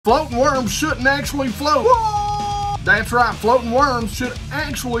Floating worms shouldn't actually float. Whoa! That's right, floating worms should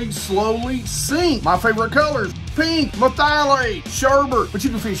actually slowly sink. My favorite colors: pink, methylate, sherbet, but you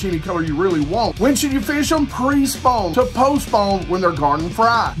can fish any color you really want. When should you fish them? Pre-spawn to post-spawn when they're garden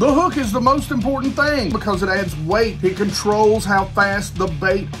fry. The hook is the most important thing because it adds weight. It controls how fast the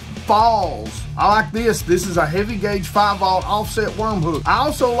bait falls. I like this. This is a heavy gauge 5/0 offset worm hook. I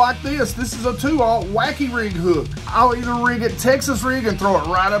also like this. This is a 2/0 wacky rig hook. I'll either rig it Texas rig and throw it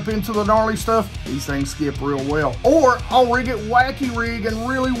right up into the gnarly stuff. These things skip real well. Or I'll rig it wacky rig and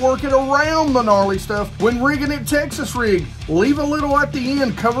really work it around the gnarly stuff. When rigging it Texas rig, leave a little at the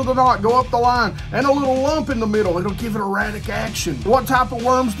end, cover the knot, go up the line, and a little lump in the middle. It'll give it erratic action. What type of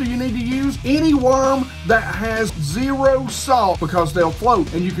worms do you need to use? Any worm that has 0 salt, because they'll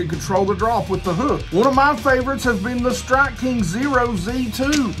float and you can control the drop with the hook. One of my favorites has been the Strike King Zero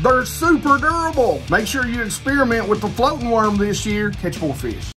Z2. They're super durable. Make sure you experiment with the floating worm this year. Catch more fish.